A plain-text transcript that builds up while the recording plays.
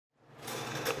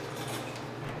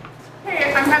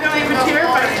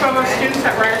Provost students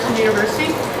at Ryerson University.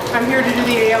 I'm here to do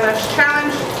the ALS challenge.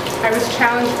 I was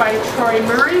challenged by Troy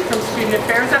Murray from Student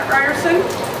Affairs at Ryerson.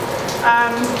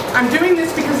 I'm doing this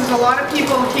because there's a lot of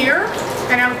people here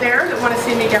and out there that want to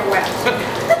see me get wet.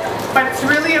 But it's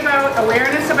really about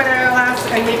awareness about ALS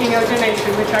and making a donation,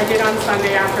 which I did on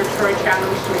Sunday after Troy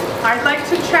challenged me. I'd like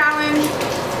to challenge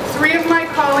 3 of my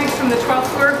colleagues from the 12th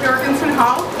floor of Jorgensen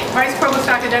Hall, Vice Provost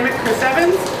Academic Chris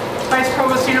Evans, Vice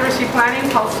Provost University Planning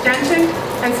Paul Stenton,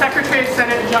 and Secretary of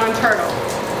Senate John Turtle.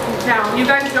 Now, you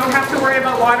guys don't have to worry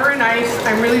about water and ice.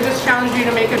 I'm really just challenging you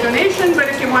to make a donation, but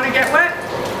if you want to get wet,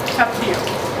 it's up to you.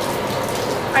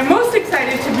 I'm most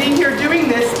excited to be here doing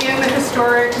this in the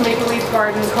historic Maple Leaf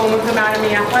Gardens, home of the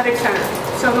Mattamy Athletic Center.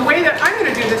 So the way that I'm going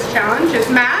to do this challenge is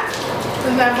Matt,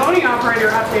 the Zamboni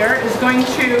operator up there, is going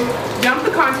to dump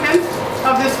the contents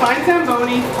of this fine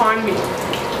Zamboni on me.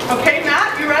 Okay,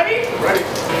 Matt, you ready? Ready.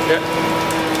 Yeah.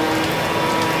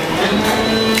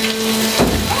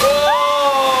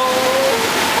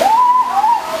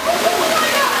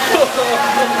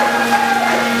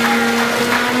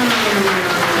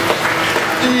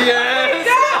 Yeah.